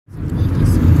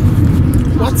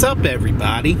What's up,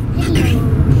 everybody?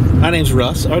 My name's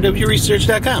Russ,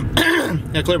 rwresearch.com.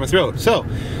 Gotta clear my throat. So,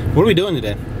 what are we doing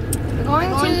today? We're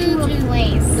going to a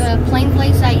place. The plane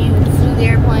place that you flew the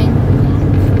airplane.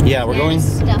 Yeah, we're going.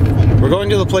 Stuff there. We're going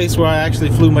to the place where I actually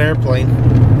flew my airplane.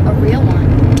 A real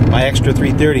one. My extra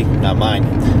 330, not mine.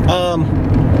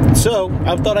 So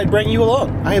I thought I'd bring you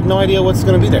along. I have no idea what's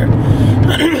going to be there.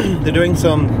 They're doing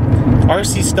some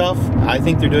RC stuff. I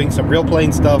think they're doing some real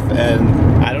plane stuff, and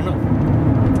I don't know.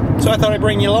 So I thought I'd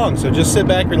bring you along. So just sit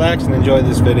back, relax, and enjoy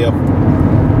this video.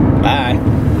 Bye.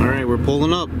 All right, we're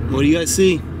pulling up. What do you guys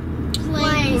see?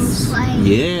 Planes.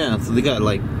 Yeah, so they got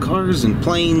like cars and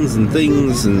planes and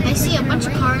things, and I see a bunch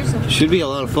of cars. Should be a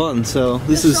lot of fun. So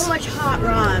this is so much hot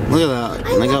rods. Look at that.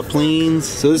 And I got planes.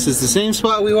 So this is the same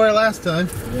spot we were last time.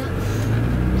 Yep.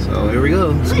 So here we go.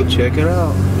 Let's go check it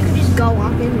out. You can just go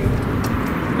walk in there.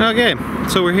 Okay,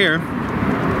 so we're here.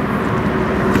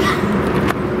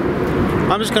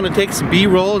 I'm just gonna take some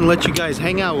B-roll and let you guys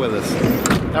hang out with us.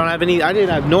 I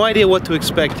have no idea what to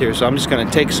expect here, so I'm just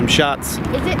gonna take some shots.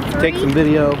 Is it free? Take some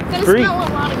video. Free.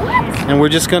 And we're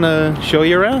just gonna show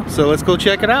you around. So let's go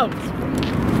check it out.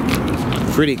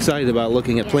 Pretty excited about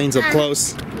looking at planes up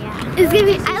close. Yeah. It's gonna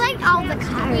be. I like all the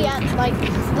cars. Yeah, like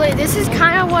this is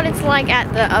kind of what it's like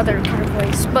at the other car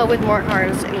place, but with more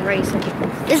cars and racing.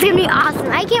 It's gonna be awesome.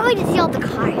 I can't wait to see all the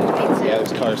cars. Yeah,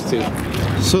 there's cars too.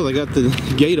 So they got the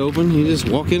gate open. You just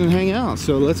walk in and hang out.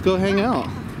 So let's go hang out.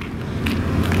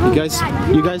 You guys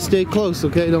stay close,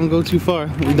 okay? Don't go too far.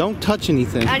 Don't touch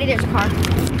anything. Daddy, there's a car.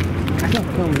 He's not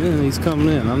coming in. He's coming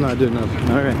in. I'm not doing nothing.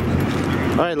 All right.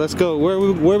 All right, let's go. Where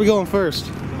are we going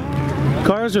first?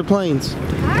 Cars or planes? All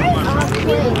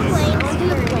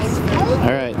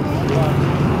right.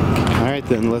 All right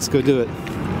then. Let's go do it.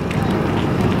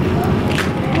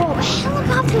 Whoa, a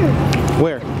helicopter.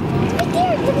 Where? Right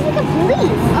there. It looks like a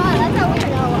police. Oh, that's how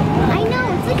weird. I know.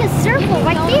 It's like a circle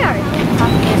right there.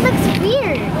 It looks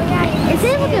weird. It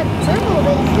says like a circle,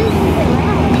 but it says it's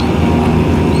round.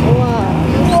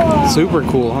 Whoa. Super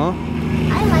cool, huh? I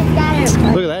like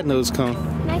that. Look at that nose cone.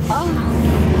 Oh,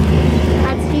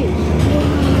 that's huge.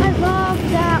 I love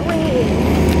that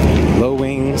wing. Low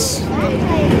wings.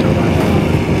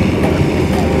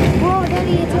 Whoa,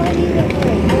 Daddy, it's already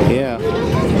there. Yeah.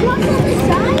 Look on the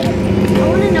side. I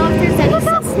want to know if there's any. Look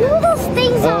how cool those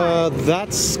things are.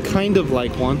 That's kind of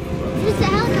like one. It's a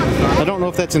helicopter. I don't know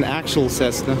if that's an actual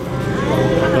Cessna,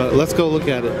 but let's go look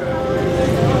at it.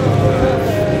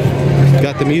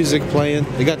 Got the music playing.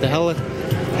 They got the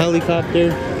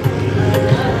helicopter.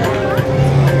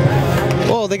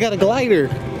 Oh, they got a glider.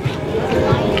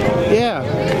 Yeah.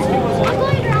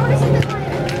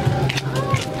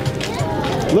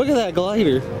 Look at that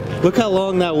glider. Look how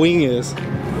long that wing is.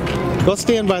 Go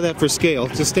stand by that for scale.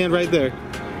 Just stand right there.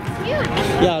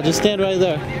 Yeah, just stand right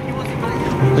there.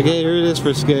 Okay, here it is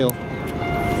for scale.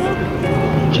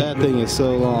 That thing is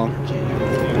so long.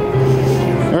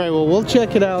 Alright, well, we'll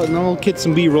check it out and then we'll get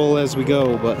some B-roll as we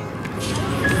go, but... I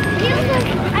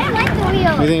like the wheel.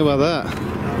 What do you think about that?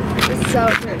 It's so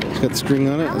pretty. It's got string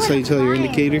on it. That's how you tell your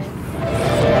indicator.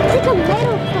 It's like a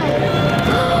metal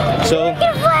flag. So,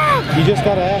 you just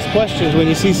gotta ask questions when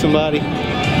you see somebody.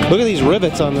 Look at these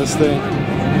rivets on this thing.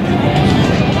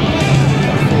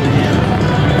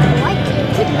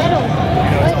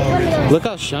 Look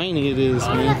how shiny it is,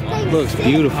 man. It looks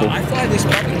beautiful. I fly this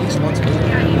probably at least once a week.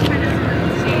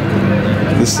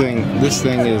 This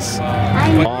thing is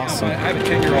awesome. I have a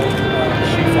 10-year-old.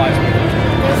 She flies me.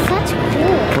 They're such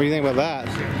cool. What do you think about that?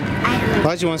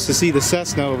 Elijah wants to see the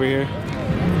Cessna over here.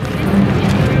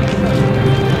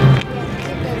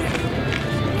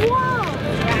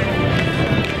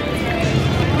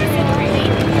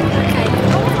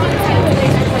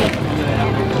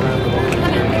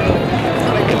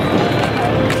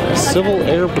 Civil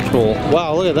Air Patrol.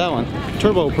 Wow, look at that one.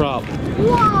 Turboprop.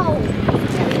 Whoa!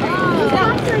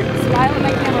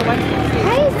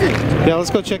 Crazy! Yeah, let's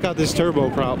go check out this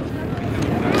turboprop.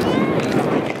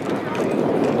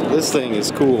 This thing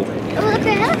is cool. Oh, look at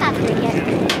the helicopter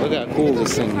again. Look how cool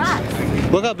this thing is.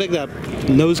 Look how big that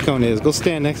nose cone is. Go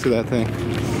stand next to that thing.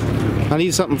 I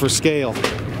need something for scale. That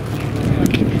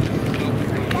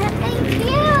thing's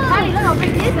huge!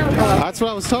 That's what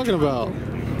I was talking about.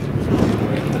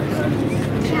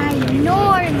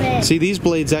 Ginormous. See, these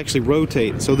blades actually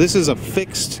rotate. So this is a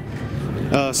fixed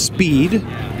speed,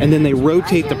 and then they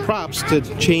rotate the props to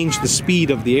change the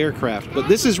speed of the aircraft. But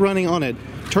this is running on a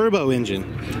turbo engine,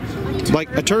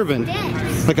 like a turbine,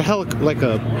 like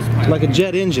a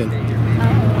jet engine,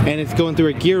 and it's going through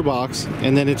a gearbox,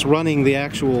 and then it's running the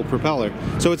actual propeller.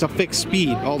 So it's a fixed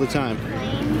speed all the time.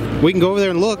 We can go over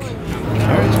there and look.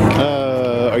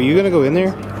 Are you gonna go in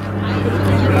there?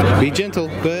 Be gentle.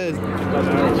 Go ahead.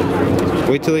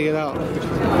 Wait till they get out.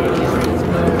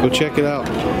 Go check it out.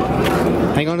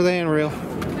 Hang on to the handrail.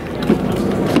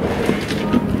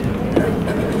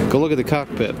 Go look at the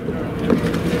cockpit.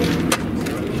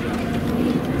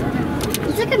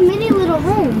 It's like a mini little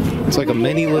home. It's like a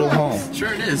mini little home.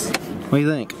 Sure it is. What do you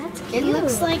think? It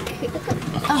looks like.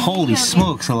 Holy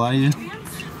smokes, Elijah.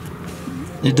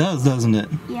 It does, doesn't it?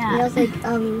 Yeah. It like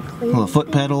clean. Well, the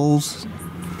foot pedals.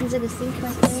 It's like a sink.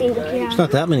 There's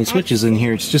not that many switches in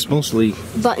here. It's just mostly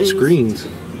Buttons. screens.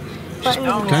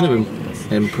 Kind of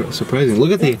surprising.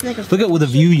 Look at what the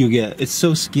view you get. It's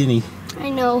so skinny. I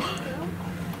know.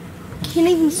 Can't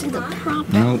even see the prop.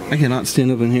 No, I cannot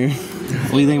stand up in here.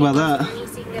 What do you think about that?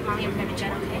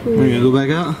 We're gonna go back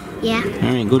out? Yeah.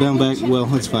 Alright, go down back. Well,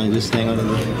 that's fine. Just hang on to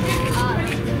that.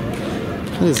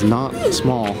 That is not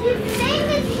small. This thing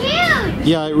is huge!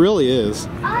 Yeah, it really is.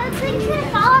 Oh, it's like to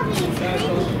follow me.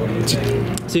 It's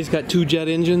crazy. See, it's got 2 jet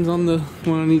engines on the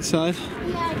one on each side.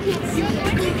 Yeah, I can't see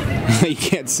it. You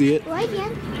can't see it? Well, I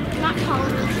can. Not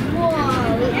following me.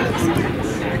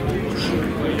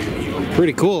 Whoa.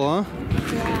 Pretty cool, huh?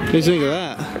 What do you think of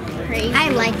that? Crazy. I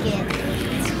like it.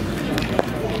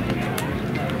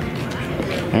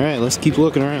 Alright, let's keep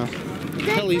looking around. It's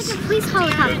like a police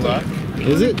helicopter.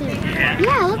 Is it?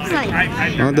 Yeah, it looks like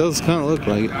it. Well, it does kind of look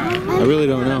like it. I really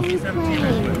don't know.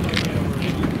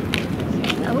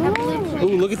 Oh,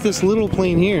 look at this little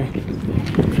plane here.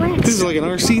 This is like an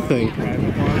RC thing.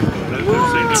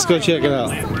 Let's go check it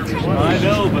out. I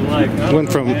know, but like, Went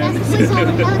from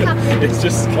it's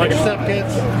just like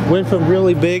went from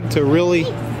really big to really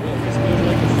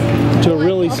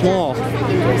small.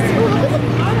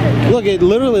 Look, it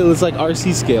literally looks like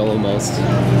RC scale almost.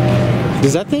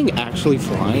 Does that thing actually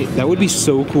fly? That would be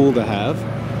so cool to have.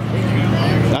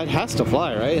 That has to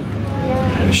fly, right?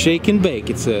 Shake and bake,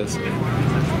 it says.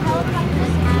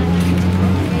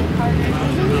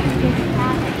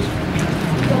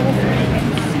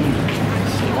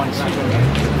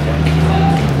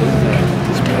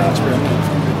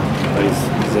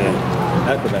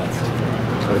 Acrobats.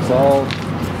 So it's all.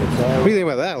 What do you think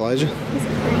about that, Elijah?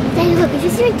 Dang, look, did you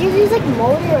see there's like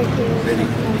motor right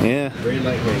there? Yeah, Very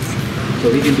lightweight. So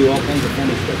we can do all kinds of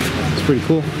funny stuff. it's pretty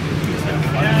cool.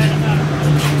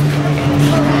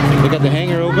 They got the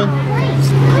hangar open.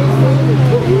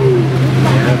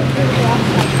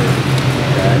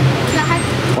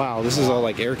 Wow, this is all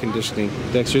like air conditioning.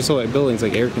 Dexter, so like buildings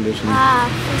like air conditioning.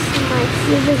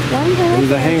 There's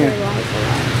the hangar.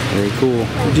 Very cool.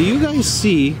 Do you guys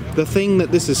see the thing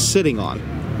that this is sitting on?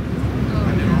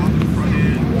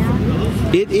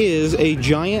 It is a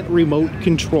giant remote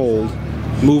controlled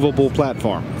movable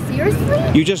platform.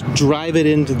 Seriously? You just drive it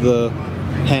into the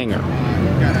hangar.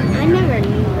 I never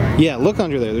knew that. Yeah, look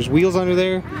under there. There's wheels under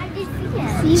there. I did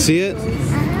see it. See it?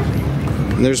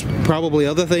 And there's probably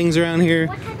other things around here.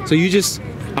 So you just,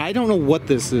 I don't know what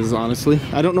this is, honestly.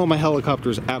 I don't know my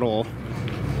helicopters at all.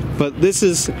 But this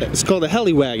is, it's called a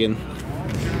heli wagon.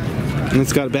 And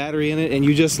it's got a battery in it, and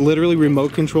you just literally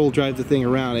remote control drive the thing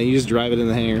around, and you just drive it in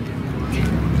the hangar.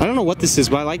 I don't know what this is,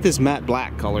 but I like this matte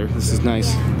black color. This is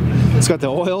nice. It's got the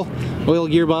oil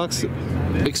gearbox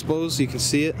exposed so you can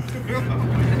see it.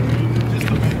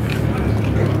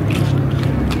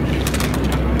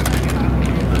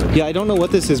 Yeah, I don't know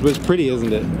what this is, but it's pretty,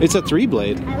 isn't it? It's a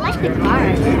 3-blade. I like the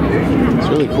cars. It's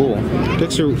really cool.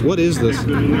 Dexter, what is this?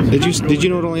 Did you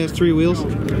know it only has 3 wheels?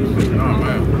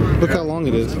 Look how long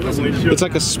it is. It's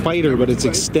like a spider, but it's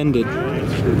extended.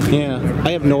 Yeah,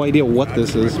 I have no idea what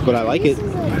this is, but I like it.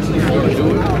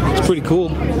 It's pretty cool.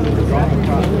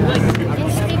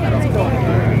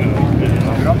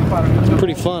 It's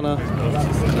pretty fun, huh?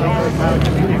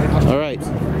 All right.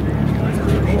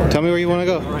 Tell me where you want to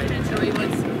go.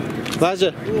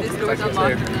 Elijah,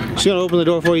 she's gonna open the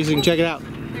door for you so you can check it out.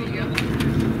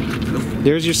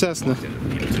 There's your Cessna.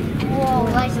 Whoa,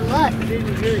 Elijah, look.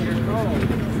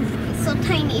 It's so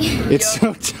tiny. It's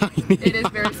so tiny. It is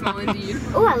very small indeed.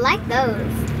 Oh, I like those.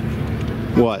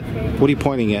 What? What are you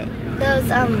pointing at? Those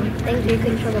things you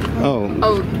control the plane. Oh.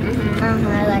 Oh.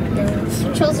 I like those.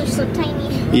 Controls are so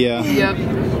tiny. Yeah. Yep.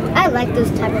 I like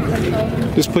those type of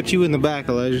controls. Just put you in the back,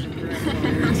 Elijah.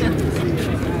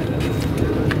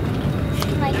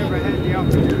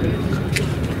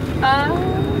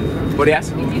 What do you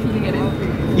ask? You can get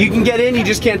in. You can get in, you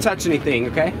just can't touch anything,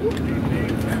 okay?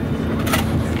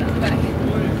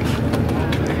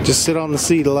 Just sit on the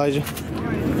seat, Elijah.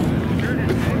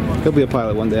 He'll be a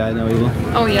pilot one day, I know he will.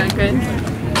 Oh yeah, good.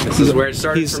 This is where it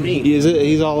started for me.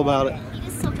 He's all about it.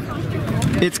 It's so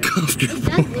comfortable. It's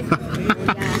comfortable.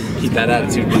 Keep that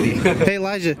attitude, buddy. Hey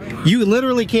Elijah, you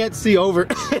literally can't see over.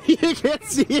 You can't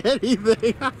see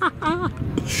anything.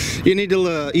 You need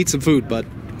to eat some food, bud.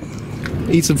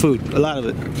 Eat some food, a lot of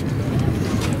it.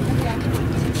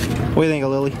 What do you think,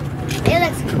 Lily? It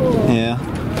looks cool. Yeah.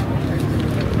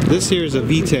 This here is a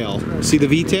V-tail. See the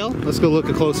V-tail? Let's go look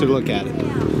a closer look at it.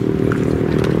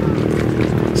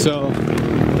 So,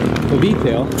 the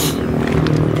V-tail.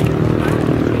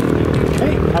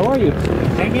 Hey, how are you?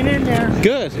 Hanging in there.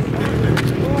 Good.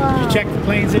 Wow. Check the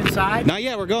planes inside. Not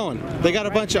yet, we're going. They got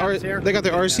a bunch of they got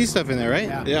their RC stuff in there, right?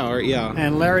 Yeah. Yeah.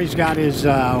 And Larry's got his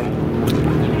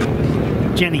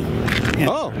Jenny.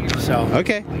 Oh. So.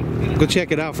 Okay. Go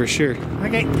check it out for sure.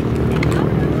 Okay.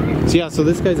 So yeah, so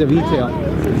this guy's a V-tail. Wow,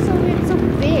 it's so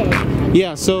big.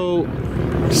 Yeah, so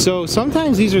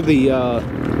sometimes these are the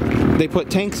they put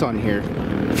tanks on here,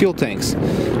 fuel tanks.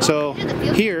 So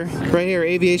here, right here,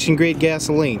 aviation grade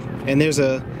gasoline, and there's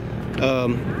a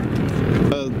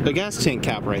gas tank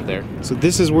cap right there. So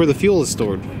this is where the fuel is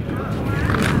stored,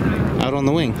 out on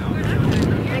the wing.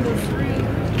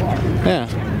 Yeah,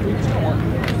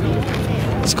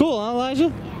 it's cool, huh,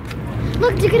 Elijah?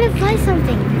 Look, they're gonna fly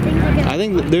something. I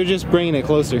think they're just bringing it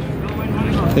closer.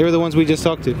 They were the ones we just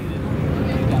talked to.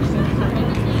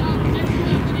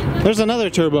 There's another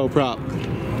turbo prop.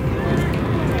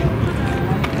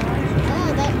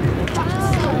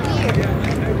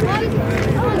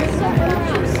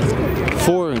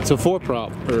 It's a four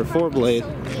prop or four blade.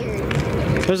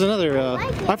 There's another.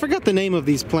 I forgot the name of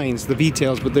these planes, the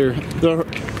V-tails, but they're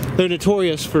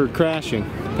notorious for crashing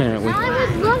apparently. I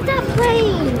would love that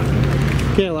plane.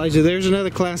 Okay, Elijah, there's another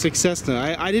classic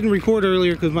Cessna. I didn't record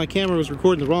earlier because my camera was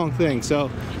recording the wrong thing, so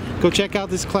go check out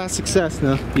this classic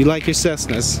Cessna. You like your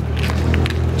Cessnas.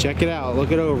 Check it out,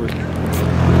 look it over.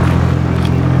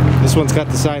 This one's got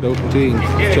the side open too, you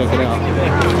can check it out.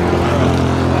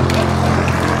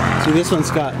 See, this one's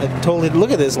got a totally,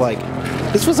 look at this, like,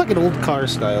 this was like an old car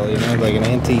style, you know, like an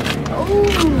antique. Ooh.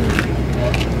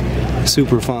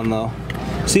 Super fun though.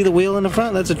 See the wheel in the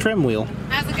front? That's a trim wheel.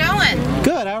 How's it going?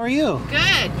 Good, how are you?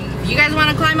 Good. You guys want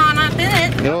to climb on up in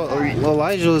it? Yo,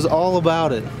 Elijah is all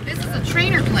about it. This is a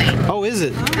trainer plane. Oh, is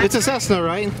it? It's a Cessna,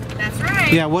 right? That's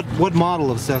right. Yeah, what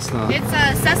model of Cessna? It's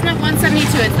a Cessna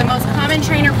 172. It's the most common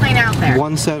trainer plane out there.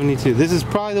 172. This is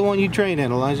probably the one you train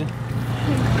in, Elijah.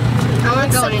 I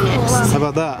want to go in it. How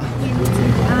about that?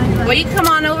 Well, you come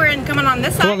on over and come on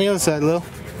this Come on side. the other side, Lil.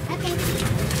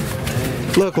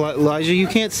 Look, Elijah, you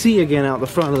can't see again out the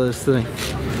front of this thing.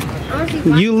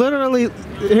 You literally,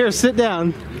 here, sit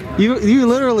down. You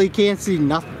literally can't see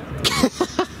nothing.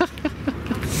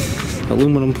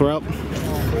 Aluminum prop.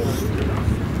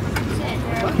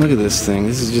 Look at this thing.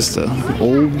 This is just a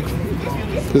old.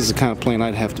 This is the kind of plane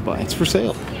I'd have to buy. It's for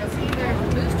sale.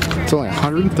 It's only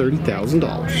 $130,000.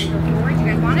 You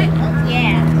guys want it?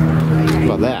 Yeah.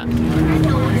 How about that?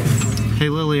 Hey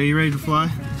Lily, are you ready to fly?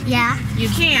 Yeah. You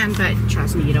can, but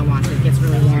trust me, you don't want to. It gets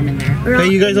really warm in there. Hey,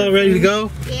 you guys all ready to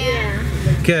go? Yeah.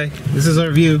 Okay, this is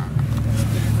our view.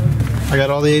 I got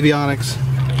all the avionics.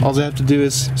 All I have to do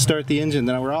is start the engine,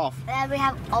 then we're off. And we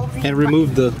have all these And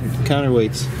remove the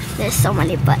counterweights. There's so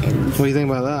many buttons. What do you think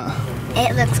about that?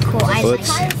 It looks cool. I like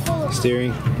Foots, it.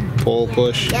 steering, pull,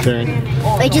 push, Yep. turn.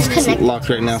 They just It's connect. locked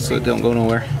right now so it don't go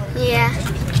nowhere. Yeah.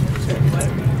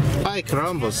 Ay,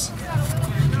 carambas.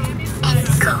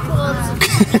 Cool.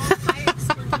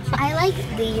 I like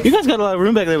these. You guys got a lot of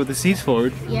room back there with the seats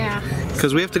forward. Yeah.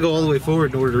 Because we have to go all the way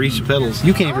forward in order to reach the pedals.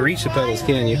 You can't even reach the pedals,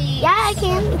 can you? Yeah, I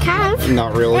can. Kind of.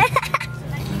 Not really.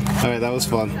 Alright, that was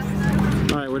fun.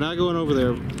 Alright, we're not going over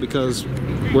there because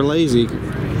we're lazy.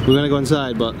 We're going to go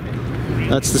inside, but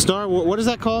that's the Star Wars. What is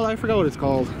that called? I forgot what it's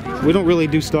called. We don't really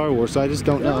do Star Wars, so I just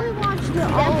don't know.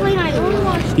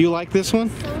 You like this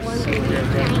one?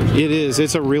 It is.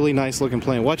 It's a really nice looking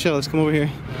plane. Watch out. Let's come over here.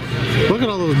 Look at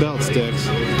all those belt sticks.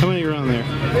 How many are on there?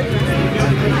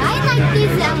 I like these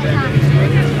sometimes.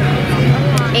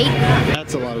 8.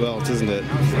 That's a lot of belts, isn't it?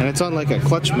 And it's on like a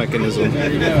clutch mechanism,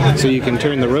 so you can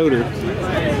turn the rotor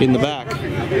in the back.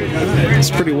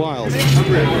 It's pretty wild.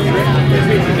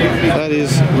 That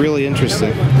is really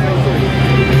interesting. I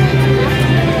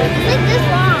like this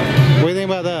long. What do you think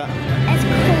about that? It's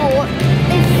cool.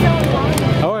 It's so long.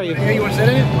 How are you? Hey, you want to sit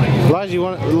in it? Elijah,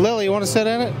 Lily, you want to sit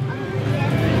in it?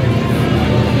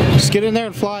 Just get in there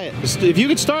and fly it. If you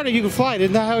could start it, you can fly it.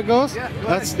 Isn't that how it goes? Yeah, go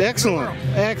That's ahead. excellent.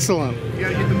 Excellent. You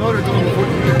gotta get the motor going before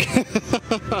you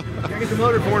gotta get the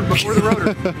motor forward before the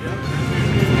rotor.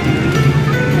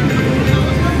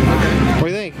 What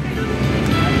do you think?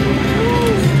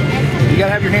 You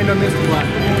gotta have your hand on this to fly.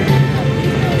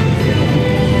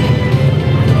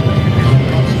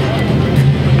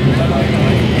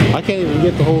 I can't even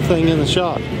fit the whole thing in the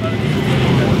shop.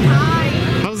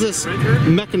 How's this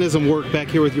mechanism work back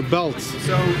here with your belts?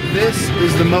 So this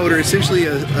is the motor, essentially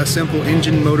a simple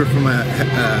engine motor from a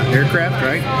aircraft,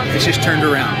 right? It's just turned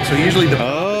around. So usually the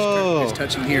belt is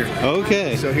touching here.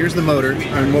 Okay. So here's the motor,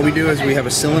 and what we do is we have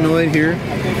a solenoid here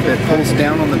that pulls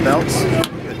down on the belts,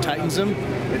 that tightens them,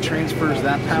 it transfers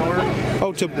that power.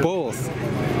 Oh, to both.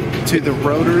 To the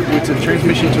rotor, it's a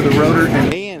transmission to the rotor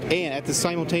and at the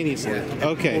simultaneously. yeah,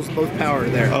 Okay. pulls both power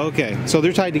there. Okay. So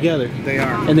they're tied together. They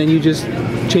are. And then you just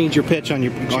change your pitch on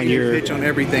your pitch on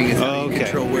everything and how you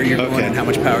control where you're going and how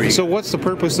much power you So what's the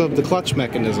purpose of the clutch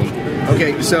mechanism?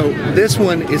 Okay, so this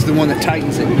one is the one that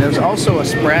tightens it. There's also a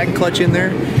sprag clutch in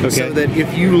there, so that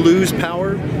if you lose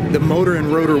power, the motor and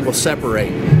rotor will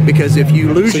separate. Because if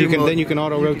you lose then you can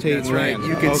auto rotate. That's right.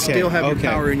 You can still have your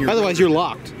power in your. Otherwise, you're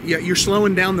locked. Yeah, you're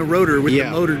slowing down the rotor with the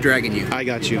motor dragging you. I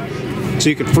got you. So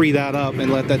you can free that up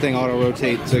and let that thing auto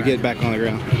rotate to get back on the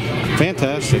ground.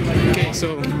 Fantastic. Okay,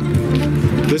 so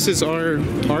this is our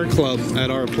club at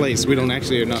our place. We are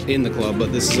not in the club,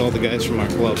 but this is all the guys from our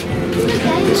club.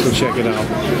 Let's go check it out.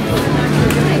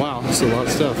 Wow, that's a lot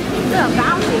of stuff.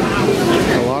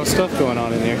 A lot of stuff going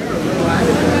on in here.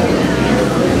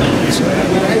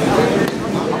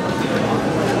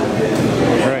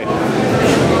 All right.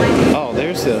 Oh,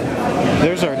 there's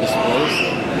our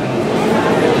displays.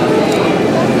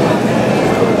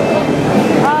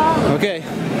 Okay,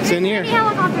 it's in here.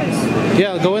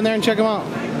 Yeah, go in there and check them out.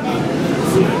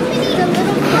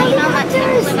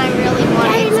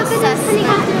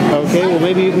 Okay, well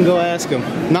maybe you can go ask them.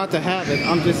 Not to have it,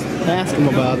 I'm just ask them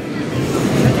about it.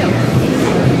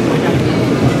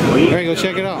 Alright, go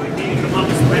check it out.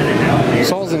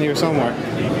 Saul's in here somewhere. I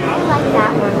like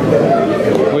that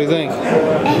one. What do you think?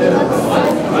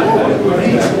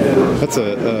 That's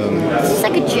a It's just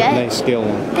like a jet. nice scale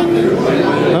one.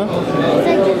 Huh?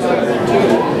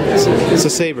 It's a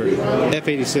Sabre,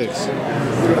 F-86.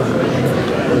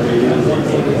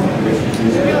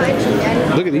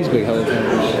 Look at these big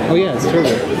helicopters. Oh yeah, it's turbo.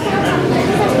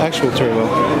 Actual turbo.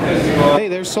 Hey,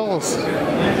 there's Saul's.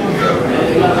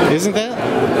 Isn't that?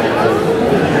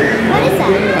 What is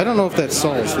that? I don't know if that's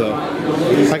Saul's though.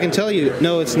 I can tell you,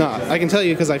 no it's not. I can tell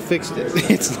you because I fixed it.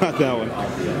 It's not that one.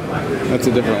 That's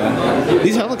a different one.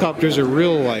 These helicopters are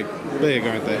real like big,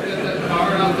 aren't they?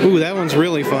 Ooh, that one's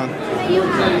really fun.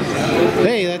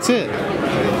 Hey, that's it.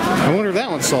 I wonder if that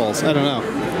one's Saul's. I don't know.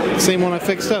 Same one I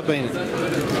fixed up, ain't it?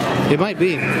 It might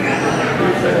be.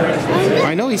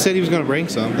 I know he said he was going to bring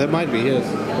some. That might be his.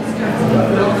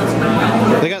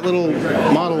 They got little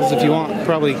models if you want.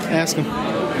 Probably ask them.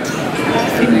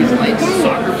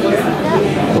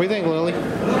 What do you think, Lily?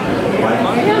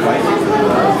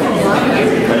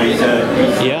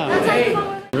 Yeah.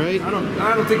 Right?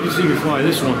 I don't think you see me fly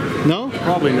this one. No?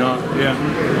 Probably not. Yeah.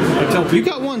 I tell people. You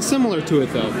got one similar to it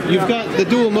though. You've got the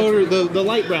dual motor, the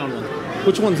light brown one.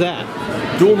 Which one's that?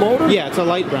 Dual motor? Yeah, it's a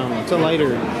light brown one. It's a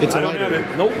lighter. It's a I don't lighter. have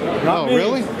it. Nope. Not me.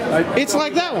 Really? It's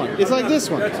like that one. It's like this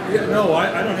one. No,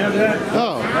 I don't have that.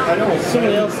 Oh. I don't.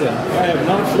 Somebody else then. I have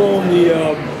not flown the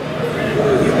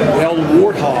L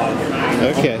Warthog.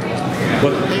 Okay.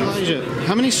 But Hey Elijah,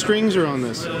 how many strings are on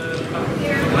this?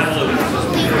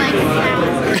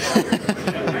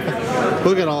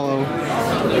 Look at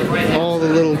all the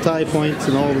little tie points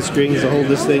and all the strings to hold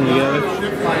this thing together.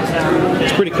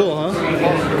 It's pretty cool, huh?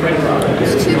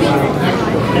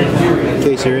 In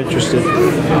case you're interested.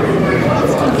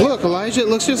 Look, Elijah, it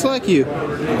looks just like you.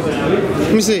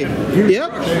 Let me see.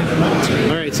 Yep.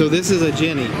 All right, so this is a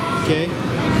Jenny, okay?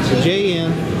 So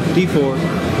JN D4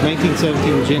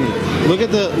 1917 Jenny. Look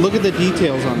at the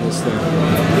details on this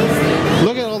thing.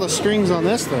 Look at all the strings on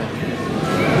this thing.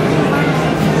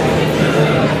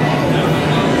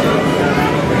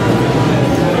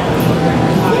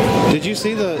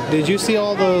 Did you see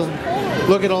all the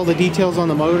look at all the details on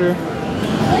the motor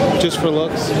just for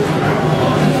looks?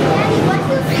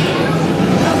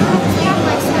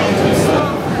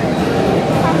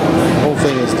 Whole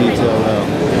thing is detailed out.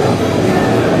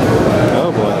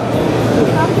 Oh boy.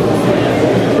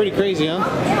 Pretty crazy, huh?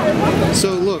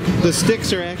 So look, the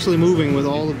sticks are actually moving with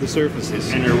all of the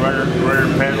surfaces. And your rudder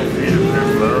pedal,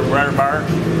 rudder bar.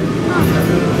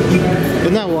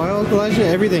 Isn't that wild, Elijah?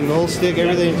 Everything, the whole stick,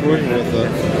 everything's working with the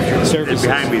surfaces.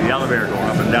 Behind me, the elevator going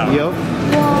up and down. Yep.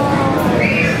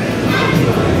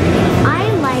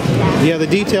 I like that. Yeah, the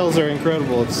details are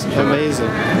incredible. It's amazing.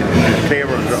 The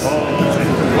cables are all.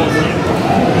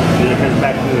 Then it comes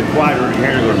back to the quadrant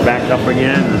here and goes back up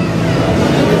again.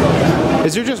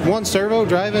 Is there just one servo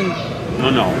driving?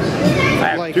 No. I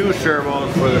have two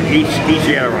servos for each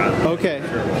aileron. Okay.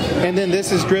 And then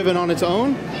this is driven on its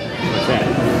own? What's that?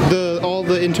 All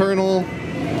the internal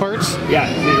parts? Yeah,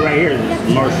 see right here,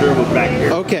 the motor servo's back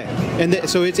here. Okay, and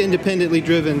so it's independently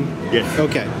driven? Yes.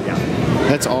 Okay. Yeah.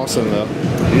 That's awesome though.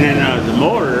 And then the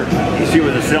motor, you see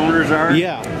where the cylinders are?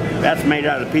 Yeah. That's made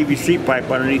out of PVC pipe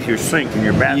underneath your sink in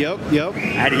your bathroom. Yep. I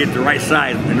had to get the right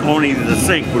size, and only the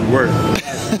sink would work.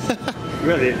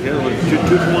 Really, it was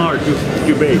too small or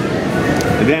too big.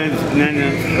 And then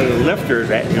the lifters,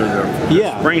 the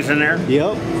springs in there.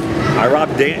 Yep. I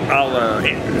robbed all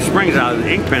the springs out of the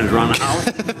ink pens around the house.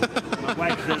 My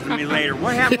wife says to me later,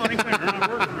 "What happened to ink pens? They're not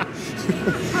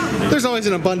working." There's always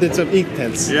an abundance of ink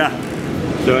pens. Yeah.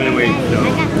 So anyway,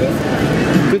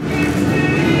 Good.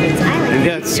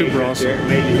 Yeah, it's super awesome.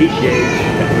 Made the heat gauge.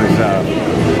 That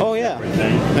was, oh yeah,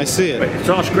 I see but it. it's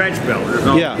all scratch belt. There's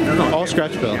no All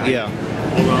scratch belt. Yeah.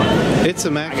 It's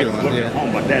immaculate. I got Yeah.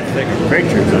 home, but that's thick of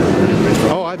pictures.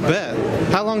 Oh, I bet.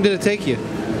 How long did it take you?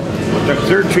 It took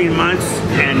 13 months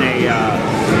and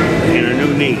a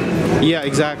new knee. Yeah,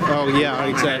 exactly. Oh, yeah,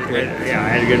 exactly. Yeah, I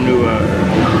had to get a new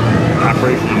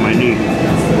operation on my knee.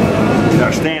 I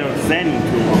was standing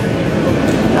too long.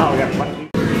 Now I got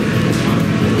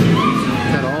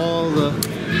all the.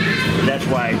 That's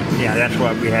why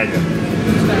we had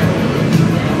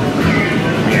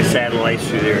satellites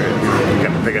through there. You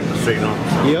got to pick up the signal.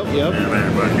 Yep.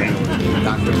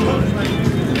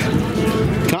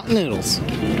 Continentals.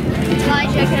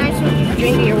 Elijah, can I just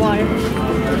drink of your water?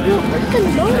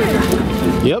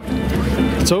 Yep.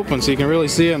 It's open so you can really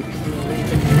see it.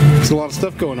 There's a lot of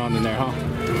stuff going on in there, huh?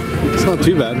 It's not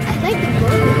too bad.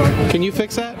 Can you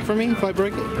fix that for me if I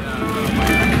break it?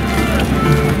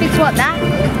 Fix what, that?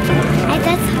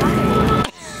 That's hard.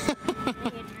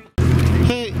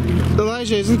 Hey,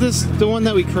 Elijah, isn't this the one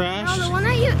that we crashed? No, the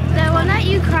one that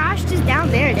you crashed is down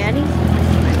there, Daddy.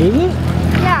 Is it?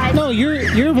 Yeah. No,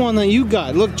 you're one that you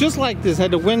got. Look, just like this.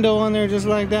 Had the window on there just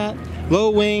like that. Low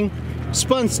wing.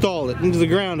 Spun stalled it into the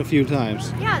ground a few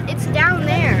times. Yeah, it's down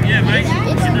there. Yeah, Mike.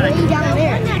 It's way down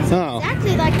there. Oh.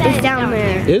 Exactly like that. It's down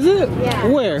there. Is it? Yeah.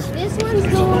 Where? This one's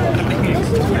going. This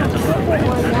is the purple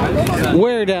one.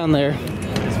 Where down there?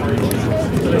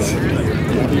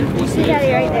 See,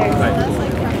 Daddy, right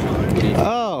there.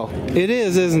 Oh, it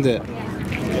is, isn't it?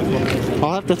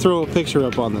 I'll have to throw a picture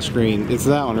up on the screen. It's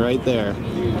that one right there.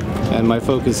 And my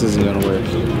focus isn't going to work.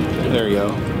 There you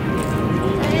go.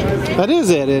 That is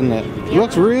it, isn't it? It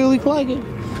looks really like it.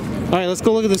 All right, let's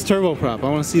go look at this turboprop. I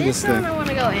want to see this thing. This one I want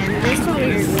to go in. This one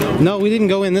is. No, we didn't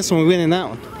go in this one. We went in that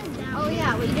one. Oh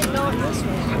yeah, we didn't go in this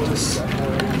one.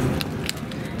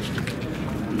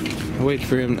 Wait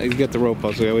for him. You got the rope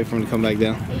up, so I gotta wait for him to come back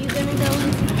down. Are you gonna go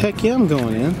in? Heck yeah, I'm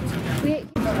going in. Wait.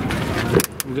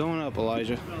 I'm going up,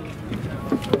 Elijah.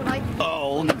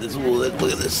 Oh, look at this. Look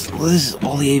at this. This is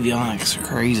all the avionics are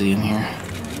crazy in here.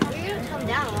 You're gonna come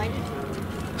down, Elijah.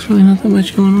 There's really not that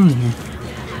much going on in here.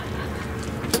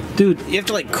 Dude, you have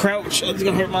to like crouch. It's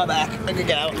gonna hurt my back. I can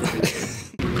get out.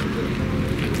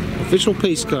 Official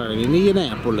pace car in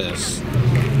Indianapolis.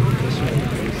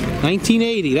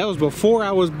 1980. That was before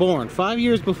I was born. 5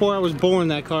 years before I was born,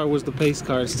 that car was the pace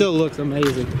car. It still looks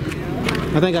amazing.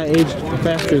 I think I aged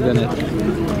faster than it.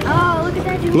 Oh, look at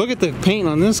that. Look at the paint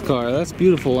on this car. That's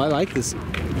beautiful. I like this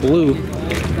blue.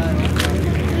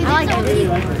 I like it.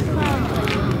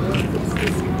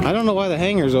 I don't know why the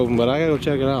hangar's open, but I gotta go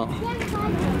check it out.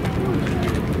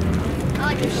 I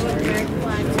like this American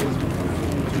flag.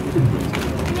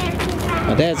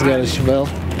 My dad's got a Chevelle. I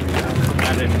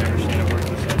didn't understand it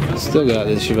working. Still got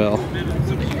this Chevelle.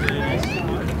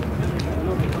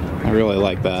 I really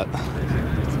like that.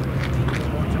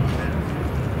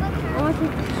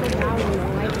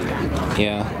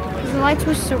 Yeah. The lights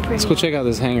were so pretty. Let's go check out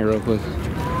this hangar real quick.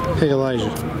 Hey Elijah,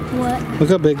 What? look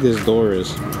how big this door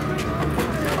is.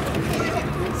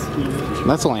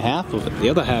 That's only half of it. The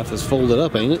other half is folded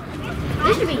up, ain't it?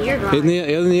 This should be your garage.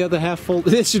 Isn't the other half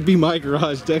folded? This should be my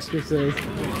garage, Dexter says.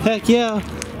 Heck yeah.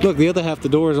 Look, the other half, the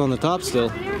door is on the top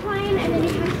still. Airplane, and then you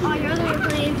put all your other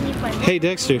airplanes and you put. Hey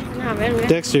Dexter. No, man,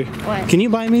 Dexter. What? Can you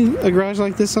buy me a garage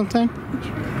like this sometime?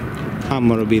 I'm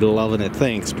gonna be loving it.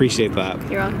 Thanks. Appreciate that.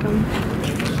 You're welcome.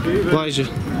 Elijah.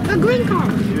 A green car.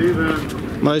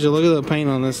 Elijah, look at the paint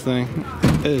on this thing.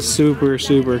 It is super,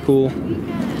 super cool.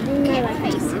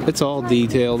 It's all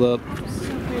detailed up.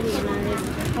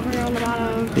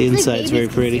 The inside's very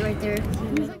pretty.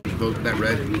 That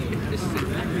red.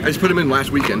 I just put them in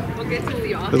last weekend.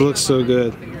 It looks so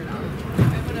good.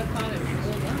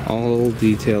 All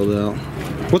detailed out.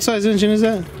 What size engine is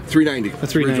that? 390. A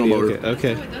 390 motor.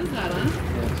 Okay.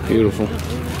 Beautiful.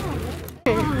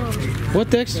 What,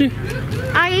 Dexter?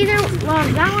 I either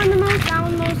love that one the most, that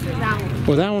one the most, or that one.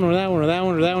 Or that one, or that one, or that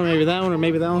one, or that one, maybe that one, or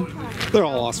maybe that one. They're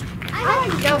all awesome. I I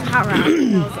like to go power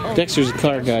out. Dexter's a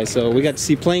car guy, so we got to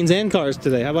see planes and cars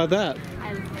today. How about that?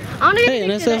 Hey,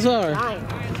 an SSR.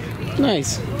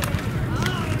 Nice.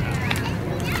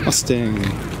 Mustang.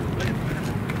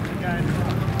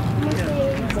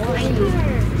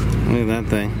 Look at that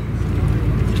thing.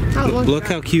 Look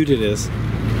how cute it is.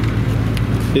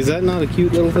 Is that not a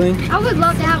cute little thing? I would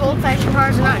love to have old-fashioned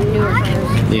cars and not newer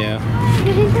cars. Yeah.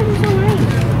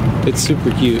 It's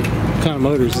super cute. What kind of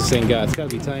motor is this thing got? It's got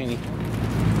to be tiny.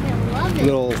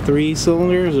 Little 3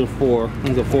 cylinders or 4?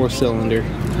 It's a 4-cylinder.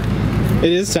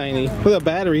 It is tiny. Well, the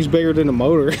battery's bigger than the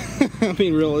motor. I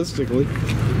mean, realistically.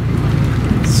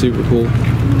 Super cool.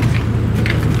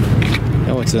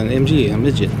 Oh, it's an MG, a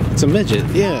midget. It's a midget.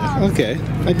 Yeah, okay.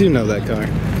 I do know that car.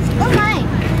 Okay.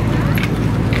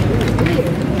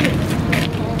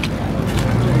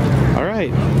 All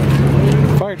right.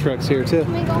 Fire trucks here too.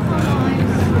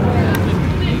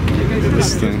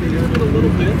 This thing.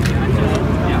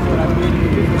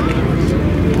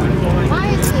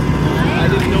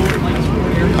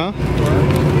 Huh?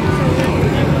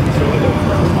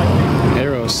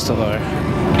 Aerostar.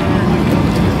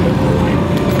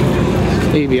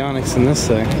 Avionics in this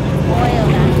thing.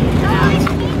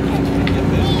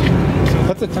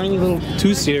 That's a tiny little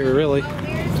 2-seater, really.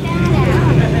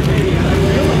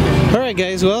 Alright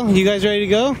guys, well, you guys ready to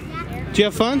go? Did you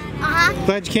have fun? Uh-huh.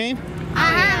 Glad you came?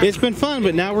 Uh-huh. It's been fun,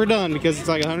 but now we're done because it's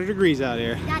like 100 degrees out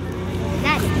here.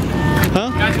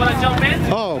 Huh? You guys want to jump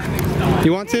in? Oh,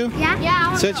 you want to? Yeah.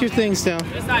 Yeah. Set your things down.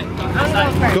 This side. This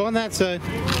side. Go on that side.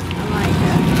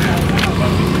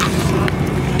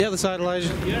 The other side,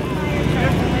 Elijah.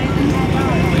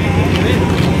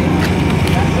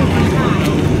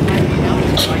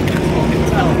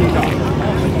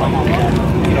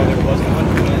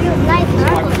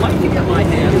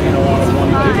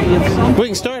 We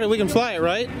can start it, we can fly it,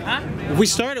 right? Huh? If we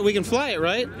start it, we can fly it,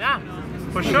 right? Yeah,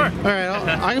 for sure. All right,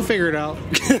 I can figure it out.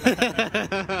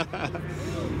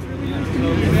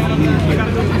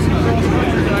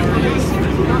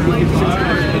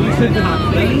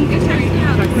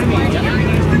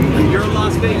 You're a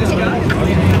Las Vegas guy.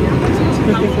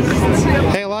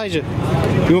 Hey Elijah,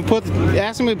 you want to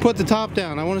ask him to put the top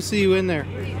down. I want to see you in there.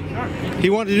 He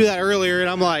wanted to do that earlier, and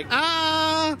I'm like,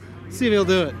 ah! See if he'll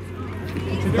do it.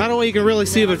 That way you can really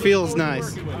see if it feels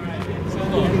nice.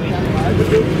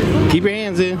 Keep your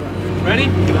hands in. Ready?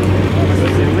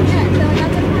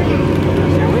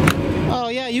 Oh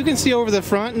yeah, you can see over the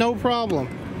front, no problem.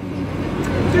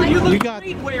 Dude, you look You got,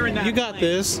 great wearing that. you got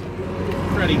this.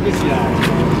 Ready? Good job.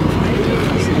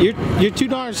 You're too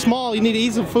darn small. You need to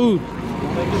eat some food.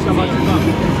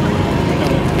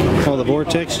 Oh, the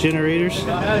vortex generators.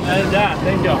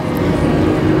 Thank you.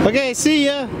 Okay, see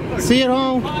ya. See you at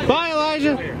home. Bye,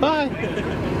 Elijah. Bye.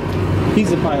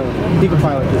 He's a pilot. He can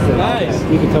pilot this thing. Nice.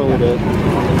 He can totally do it.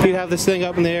 He'd have this thing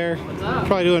up in the air,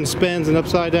 probably doing spins and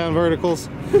upside down verticals.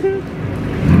 We have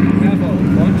a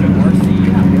bunch of RC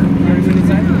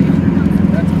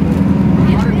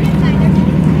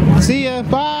here. See ya.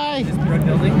 Bye.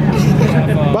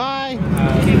 Bye.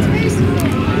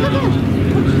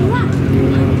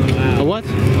 A what?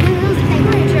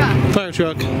 Fire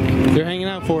truck. They're hanging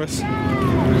out for us.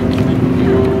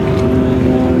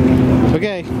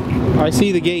 Okay. I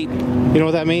see the gate. You know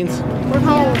what that means? We're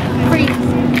home. Free.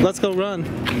 Let's go run.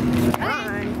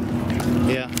 Run.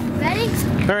 Yeah. Ready?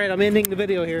 Alright, I'm ending the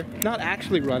video here. Not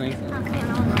actually running. Okay.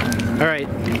 Alright.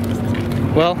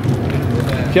 Well,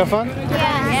 did you have fun?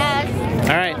 Yes.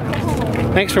 Alright.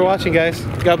 Thanks for watching, guys.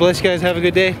 God bless you guys. Have a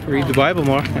good day. Read the Bible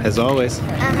more, as always.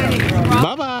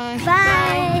 Bye-bye.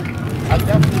 Bye.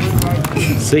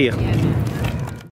 See ya.